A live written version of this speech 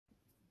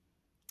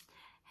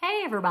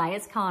Hey everybody,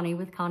 it's Connie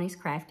with Connie's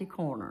Crafty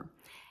Corner.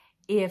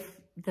 If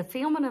the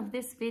filming of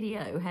this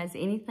video has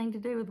anything to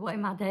do with the way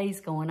my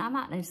day's going, I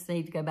might just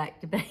need to go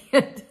back to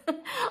bed.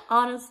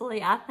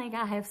 Honestly, I think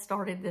I have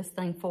started this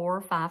thing 4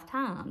 or 5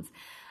 times.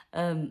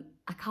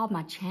 I called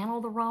my channel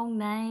the wrong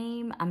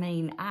name.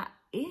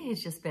 It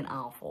has just been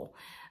awful.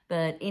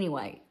 But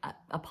anyway,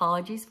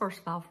 apologies first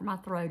of all for my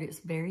throat. It's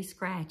very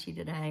scratchy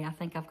today. I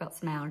think I've got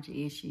some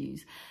allergy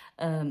issues.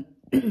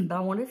 But I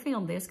wanted to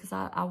film this because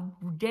I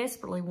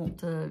desperately want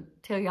to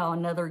tell y'all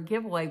another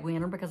giveaway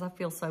winner because I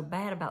feel so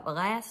bad about the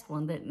last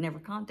one that never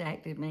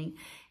contacted me.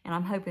 And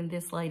I'm hoping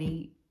this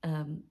lady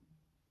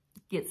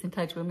gets in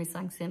touch with me so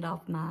I can send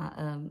off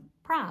my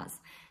prize.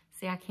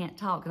 See, I can't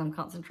talk because I'm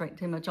concentrating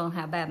too much on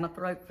how bad my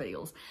throat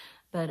feels.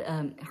 But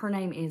her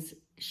name is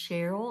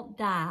Cheryl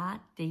Dye,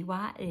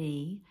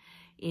 D-Y-E.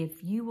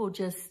 If you will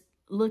just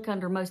look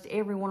under most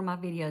every one of my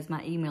videos,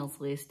 my email's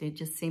listed.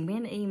 Just send me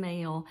an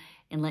email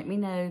and let me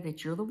know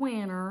that you're the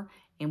winner,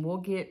 and we'll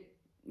get,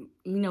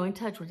 in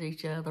touch with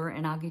each other,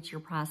 and I'll get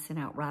your prize sent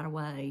out right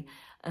away.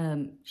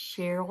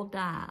 Cheryl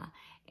Dye.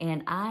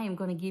 And I am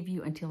going to give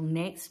you until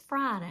next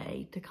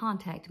Friday to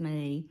contact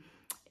me.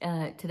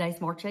 Today's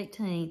March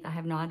 18th. I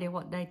have no idea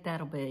what date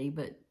that'll be,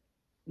 but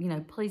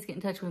please get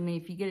in touch with me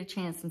if you get a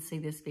chance and see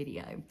this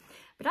video.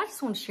 But I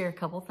just want to share a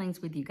couple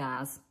things with you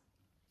guys.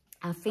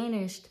 I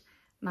finished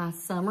my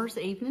summer's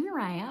evening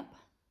wrap,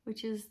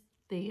 which is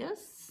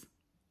this.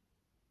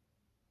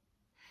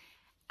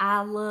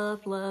 I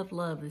love, love,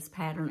 love this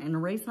pattern. And the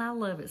reason I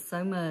love it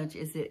so much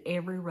is that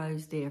every row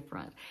is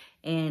different.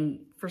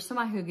 And for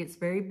somebody who gets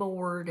very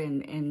bored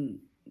and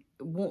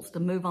wants to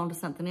move on to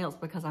something else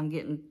because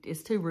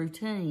it's too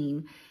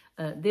routine,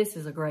 this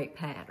is a great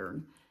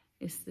pattern.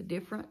 It's the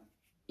different,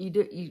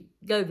 you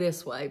go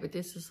this way, but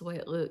this is the way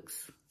it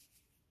looks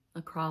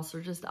across.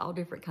 They're just all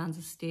different kinds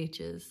of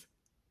stitches.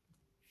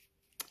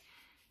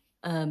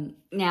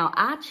 Now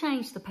I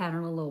changed the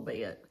pattern a little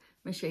bit.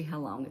 Let me show you how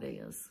long it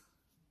is.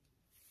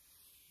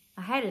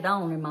 I had it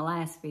on in my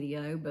last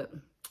video, but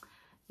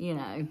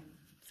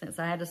since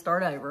I had to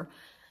start over,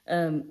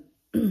 I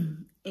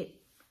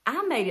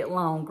made it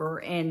longer,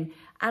 and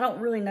I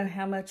don't really know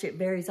how much it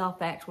varies off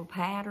the actual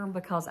pattern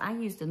because I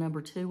used a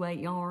number 2 weight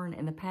yarn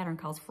and the pattern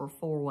calls for a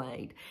 4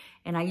 weight.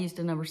 And I used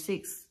a number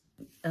 6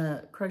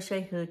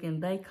 crochet hook,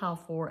 and they call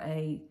for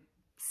a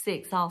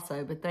 6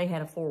 also, but they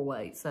had a 4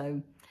 weight.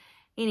 So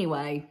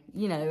anyway,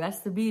 that's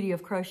the beauty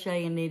of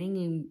crochet and knitting.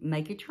 You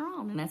make it your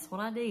own, and that's what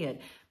I did.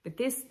 But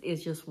this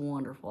is just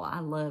wonderful. I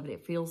love it.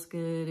 It feels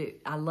good.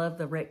 I love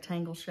the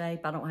rectangle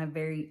shape. I don't have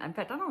in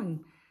fact,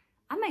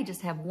 I may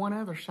just have one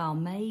other shawl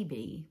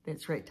maybe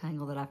that's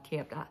rectangle that I've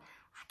kept. I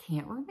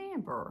can't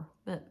remember.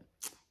 But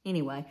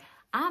anyway,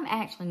 I'm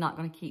actually not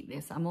going to keep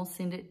this. I'm going to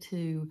send it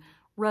to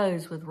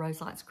Rose with Rose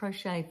Likes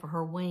Crochet for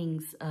her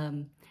Wings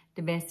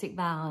domestic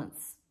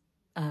violence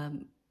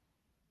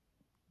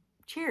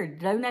charity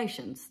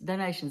donations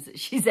that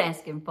she's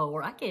asking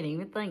for. I can't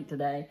even think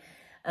today.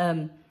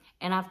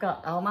 And I've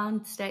got all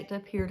mine stacked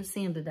up here to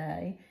send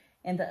today.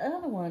 And the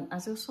other one, I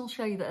was just going to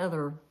show you the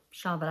other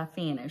shawl that I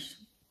finished.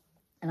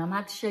 And I might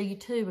have to show you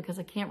two because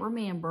I can't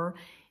remember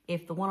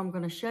if the one I'm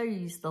going to show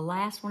you is the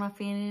last one I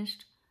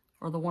finished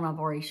or the one I've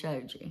already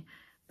showed you.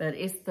 But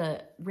it's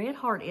the Red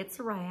Heart It's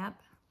a Wrap.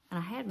 And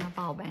I had my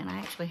ball band. I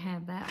actually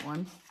have that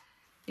one.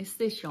 It's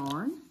this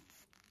yarn.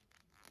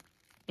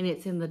 And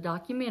it's in the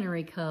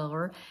documentary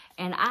color.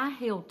 And I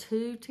held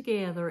 2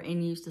 together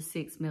and used a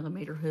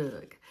 6mm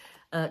hook.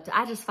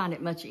 I just find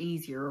it much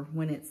easier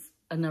when it's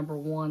a number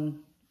 1,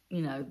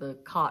 the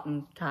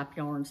cotton type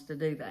yarns to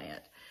do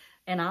that.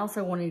 And I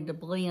also wanted to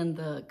blend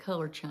the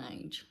color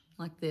change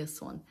like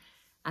this one.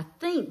 I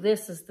think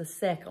this is the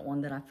second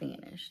one that I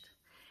finished.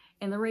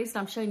 And the reason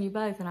I'm showing you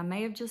both, and I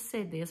may have just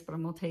said this, but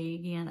I'm going to tell you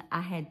again,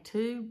 I had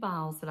 2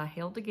 balls that I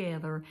held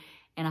together,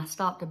 and I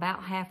stopped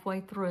about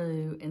halfway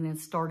through and then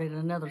started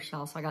another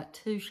shawl. So I got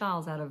 2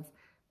 shawls out of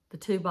the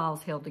 2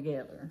 balls held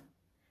together.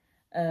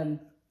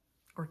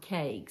 Or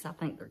kegs, I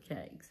think they're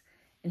kegs.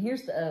 And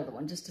here's the other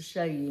one, just to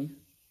show you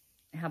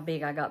how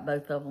big I got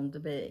both of them to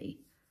be.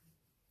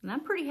 And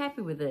I'm pretty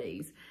happy with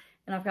these.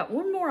 And I've got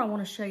one more I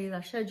want to show you that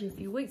I showed you a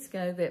few weeks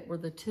ago that were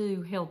the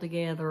 2 held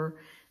together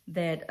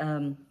that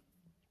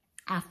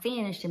I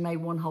finished and made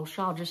one whole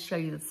shawl. Just show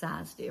you the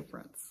size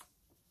difference.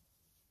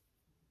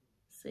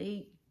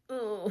 See?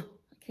 Oh,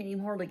 I can't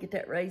even hardly get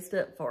that raised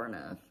up far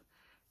enough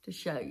to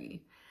show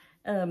you.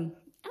 And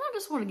I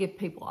just want to give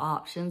people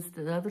options.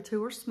 The other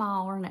 2 are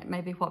smaller, and that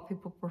may be what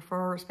people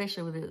prefer,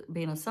 especially with it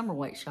being a summer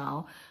weight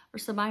shawl. Or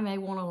somebody may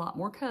want a lot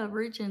more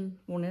coverage and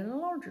wanted a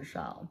larger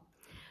shawl.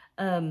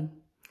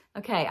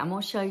 Okay, I'm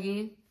going to show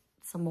you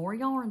some more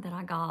yarn that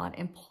I got.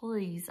 And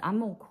please, I'm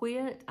going to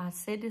quit.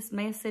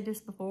 May have said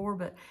this before,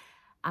 but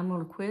I'm going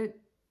to quit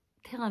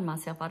telling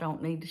myself I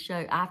don't need to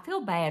show. I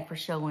feel bad for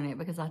showing it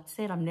because I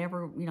said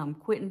I'm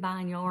quitting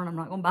buying yarn. I'm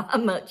not going to buy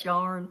much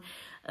yarn.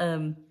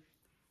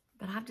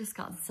 But I've just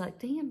gotten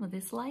sucked in with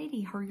this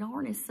lady. Her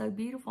yarn is so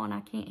beautiful and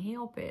I can't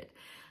help it.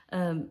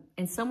 And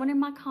someone in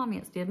my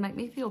comments did make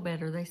me feel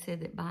better. They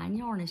said that buying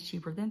yarn is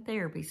cheaper than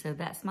therapy. So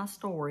that's my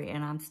story,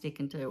 and I'm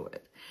sticking to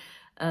it.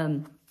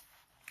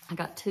 I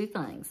got two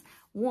things.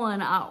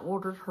 One, I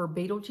ordered her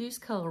Beetlejuice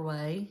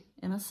colorway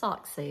in a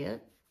sock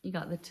set. You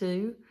got the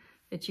two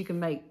that you can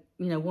make,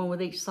 you know, one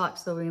with each sock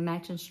so they'll be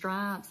matching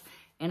stripes.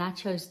 And I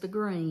chose the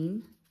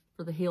green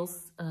for the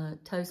heels,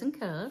 toes, and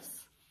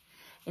cuffs.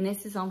 And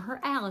this is on her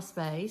Alice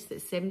base.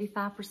 It's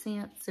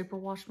 75%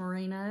 superwash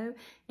merino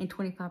and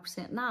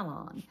 25%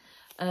 nylon.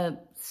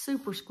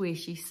 Super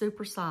squishy,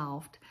 super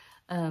soft.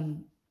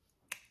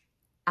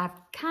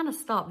 I've kind of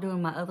stopped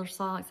doing my other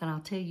socks, and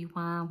I'll tell you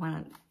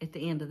why at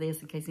the end of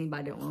this, in case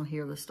anybody don't want to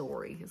hear the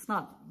story. It's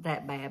not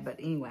that bad, but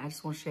anyway, I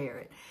just want to share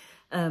it.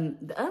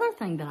 The other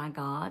thing that I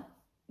got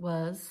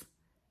was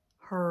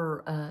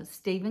her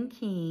Stephen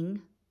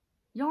King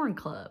Yarn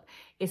Club.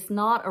 It's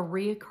not a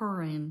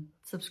reoccurring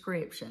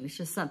subscription. It's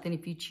just something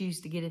if you choose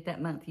to get it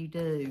that month, you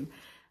do.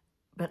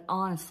 But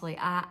honestly,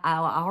 I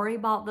already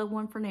bought the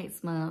one for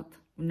next month.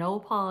 No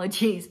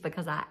apologies,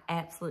 because I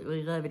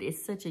absolutely love it.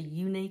 It's such a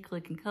unique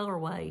looking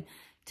colorway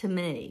to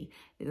me.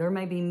 There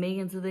may be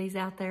millions of these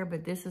out there,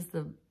 but this is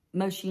the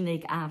most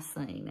unique I've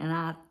seen. And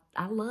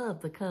I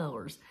love the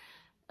colors.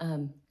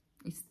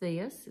 It's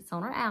this. It's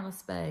on our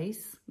Alice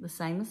base, the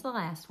same as the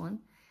last one.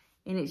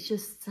 And it's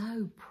just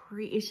so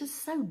pretty. It's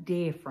just so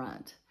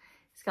different.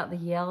 It's got the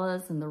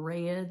yellows and the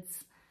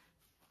reds.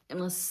 And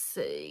let's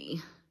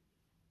see.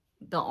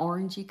 The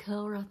orangey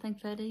color, I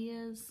think that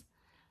is.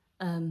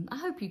 I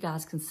hope you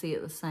guys can see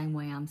it the same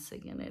way I'm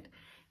seeing it.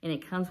 And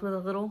it comes with a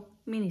little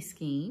mini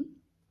skein.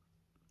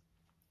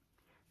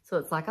 So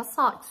it's like a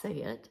sock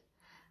set.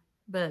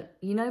 But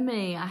you know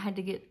me, I had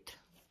to get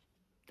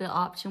the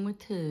option with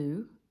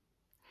two.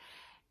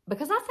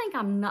 Because I think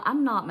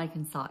I'm not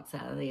making socks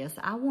out of this.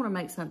 I want to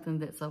make something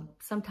that's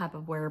some type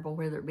of wearable,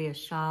 whether it be a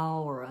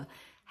shawl or a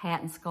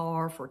hat and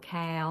scarf or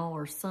cowl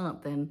or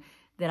something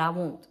that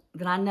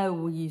I know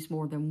will use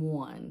more than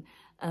one.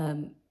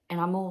 And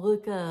I'm going to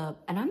look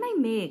up, and I may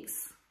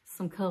mix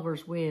some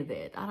colors with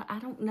it. I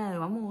don't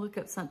know. I'm going to look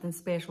up something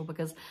special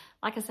because,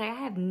 like I say, I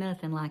have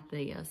nothing like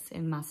this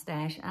in my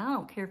stash. I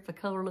don't care if the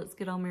color looks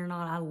good on me or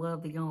not. I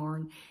love the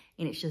yarn,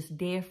 and it's just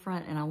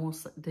different, and I want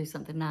to do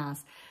something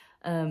nice.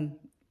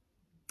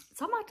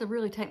 So I might have to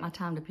really take my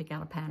time to pick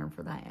out a pattern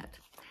for that.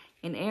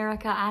 And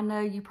Erica, I know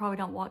you probably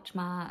don't watch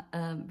my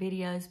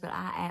videos, but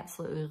I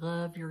absolutely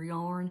love your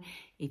yarn.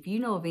 If you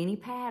know of any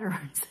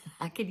patterns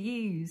I could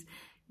use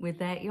with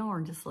that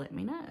yarn, just let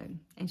me know.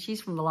 And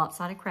she's from the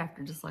Lopsided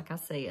Crafter, just like I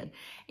said.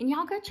 And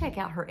y'all go check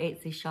out her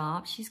Etsy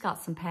shop. She's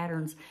got some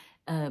patterns,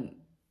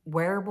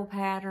 wearable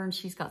patterns.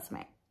 She's got some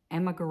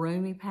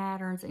amigurumi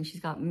patterns, and she's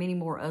got many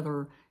more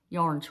other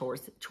yarn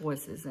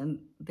choices, and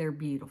they're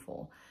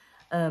beautiful.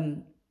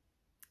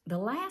 The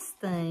last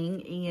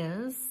thing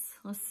is,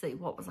 let's see,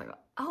 what was I going to,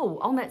 oh,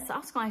 on that, I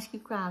was going to ask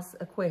you guys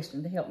a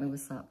question to help me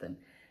with something.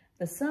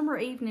 The summer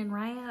evening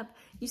wrap,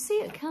 you see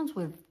it comes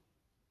with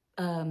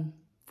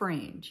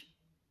fringe.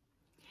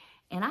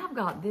 And I've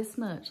got this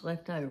much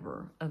left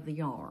over of the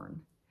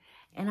yarn.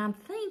 And I'm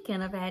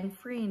thinking of adding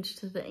fringe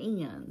to the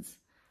ends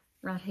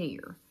right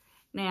here.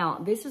 Now,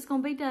 this is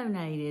going to be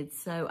donated,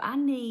 so I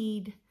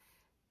need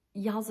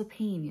y'all's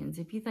opinions.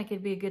 If you think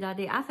it'd be a good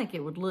idea, I think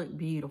it would look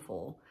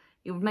beautiful.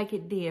 It would make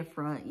it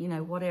different, you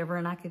know, whatever,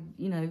 and I could,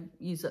 you know,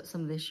 use up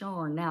some of this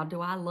yarn. Now, do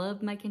I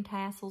love making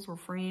tassels or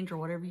fringe or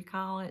whatever you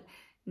call it?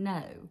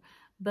 No.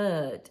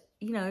 But,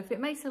 you know, if it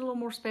makes it a little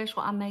more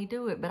special, I may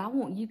do it. But I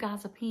want you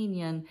guys'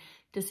 opinion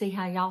to see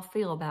how y'all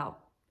feel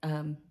about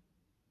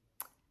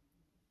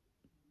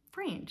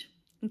fringe,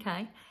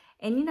 okay?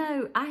 And, you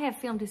know, I have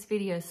filmed this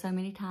video so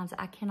many times,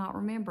 I cannot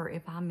remember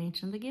if I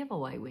mentioned the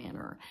giveaway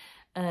winner.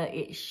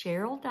 It's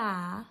Cheryl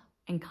Dye.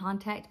 And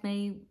contact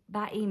me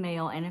by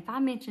email. And if I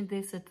mentioned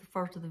this at the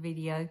first of the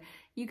video,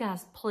 you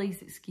guys,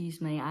 please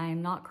excuse me. I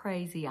am not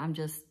crazy. I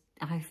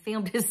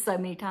filmed this so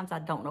many times, I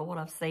don't know what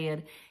I've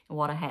said and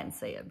what I hadn't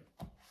said.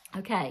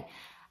 Okay,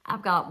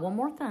 I've got one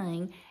more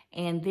thing,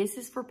 and this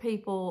is for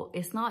people,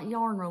 it's not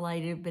yarn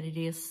related, but it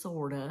is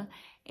sorta.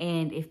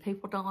 And if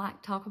people don't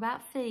like to talk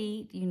about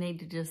feet, you need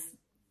to just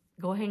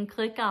go ahead and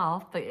click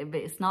off, but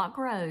it's not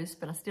gross,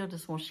 but I still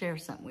just want to share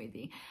something with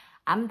you.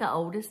 I'm the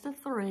oldest of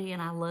three,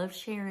 and I love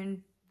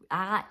sharing.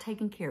 I like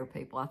taking care of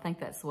people. I think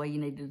that's the way you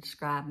need to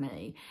describe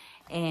me.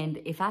 And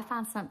if I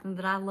find something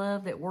that I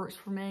love that works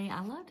for me,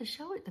 I love to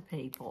show it to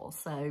people.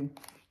 So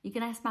you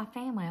can ask my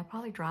family. I'll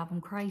probably drive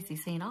them crazy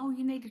saying, oh,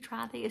 you need to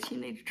try this, you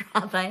need to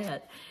try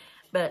that.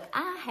 But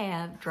I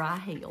have dry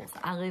heels.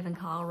 I live in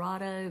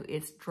Colorado.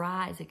 It's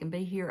dry as it can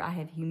be here. I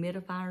have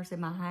humidifiers in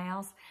my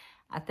house.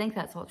 I think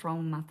that's what's wrong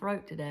with my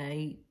throat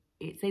today.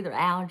 It's either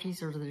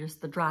allergies or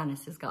just the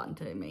dryness has gotten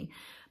to me.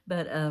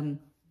 But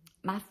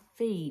my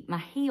feet, my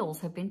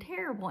heels have been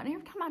terrible. And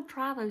every time I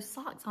try those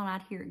socks on,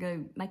 I'd hear it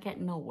go, make that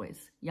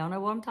noise. Y'all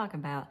know what I'm talking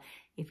about.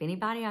 If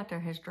anybody out there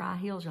has dry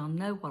heels, y'all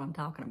know what I'm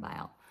talking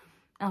about.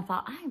 And I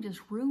thought, I am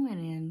just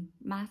ruining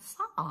my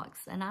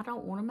socks. And I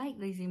don't want to make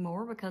these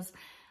anymore because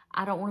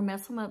I don't want to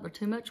mess them up. They're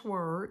too much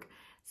work.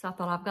 So I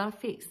thought, I've got to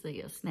fix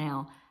this.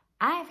 Now,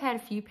 I have had a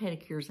few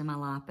pedicures in my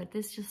life, but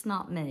this is just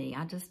not me.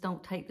 I just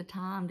don't take the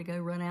time to go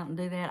run out and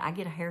do that. I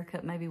get a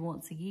haircut maybe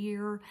once a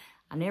year.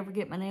 I never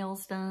get my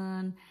nails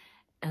done.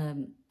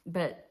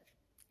 But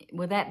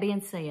with that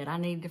being said, I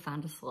need to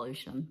find a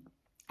solution.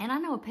 And I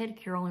know a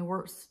pedicure only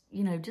works,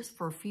 you know, just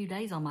for a few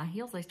days on my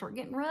heels. They start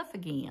getting rough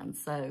again.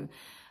 So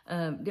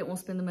didn't want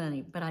to spend the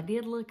money. But I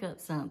did look up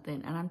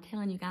something. And I'm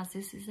telling you guys,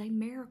 this is a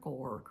miracle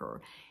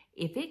worker.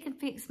 If it can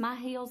fix my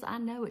heels, I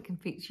know it can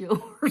fix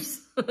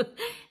yours.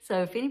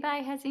 So if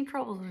anybody has any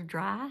trouble with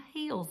dry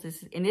heels,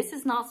 this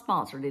is not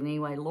sponsored in any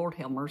way. Lord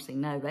have mercy,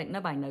 no.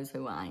 Nobody knows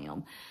who I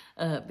am.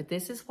 But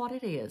this is what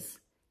it is.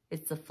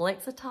 It's the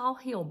Flexitol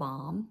Heel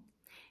Balm.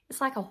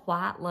 It's like a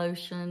white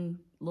lotion,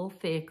 a little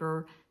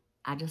thicker.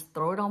 I just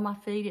throw it on my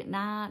feet at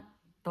night,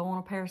 throw on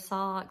a pair of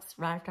socks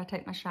right after I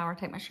take my shower. I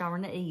take my shower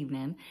in the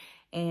evening.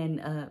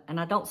 And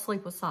I don't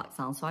sleep with socks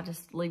on, so I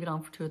just leave it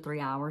on for 2 or 3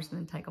 hours and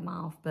then take them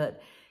off.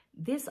 But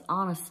this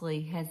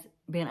honestly has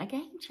been a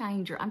game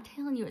changer. I'm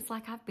telling you, it's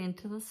like I've been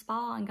to the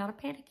spa and got a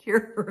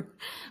pedicure.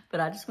 But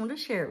I just wanted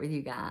to share it with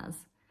you guys.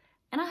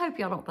 And I hope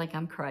y'all don't think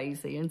I'm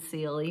crazy and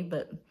silly.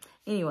 But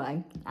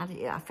anyway,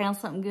 I found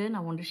something good and I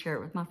wanted to share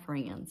it with my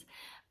friends.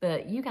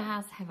 But you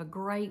guys have a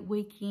great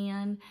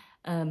weekend.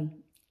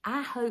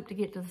 I hope to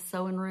get to the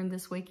sewing room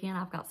this weekend.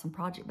 I've got some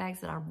project bags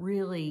that I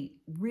really,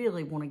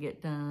 really want to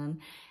get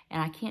done.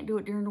 And I can't do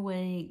it during the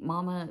week.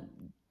 Mama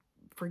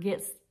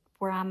forgets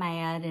where I'm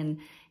at and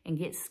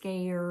gets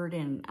scared.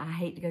 And I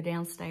hate to go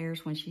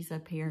downstairs when she's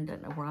up here and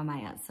doesn't know where I'm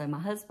at. So my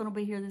husband will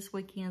be here this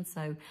weekend.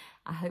 So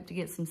I hope to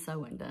get some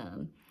sewing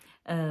done.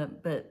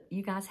 But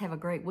you guys have a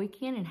great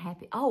weekend and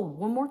happy. Oh,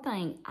 one more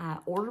thing. I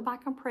ordered my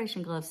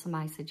compression gloves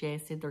somebody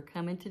suggested. They're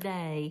coming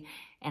today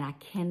and I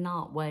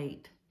cannot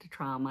wait to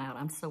try them out.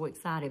 I'm so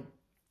excited.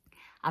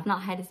 I've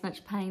not had as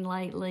much pain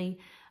lately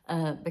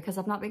because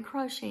I've not been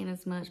crocheting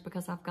as much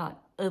because I've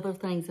got other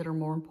things that are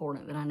more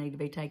important that I need to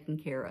be taken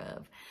care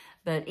of.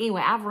 But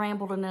anyway, I've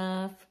rambled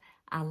enough.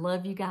 I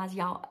love you guys.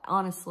 Y'all,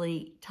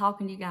 honestly,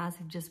 talking to you guys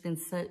have just been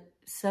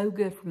so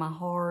good for my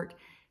heart.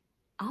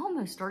 I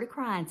almost started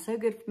crying. So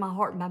good for my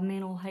heart and my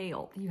mental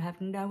health. You have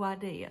no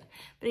idea.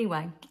 But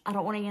anyway, I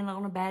don't want to end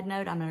on a bad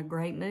note. I'm in a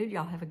great mood.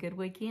 Y'all have a good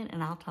weekend,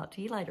 and I'll talk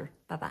to you later.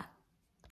 Bye-bye.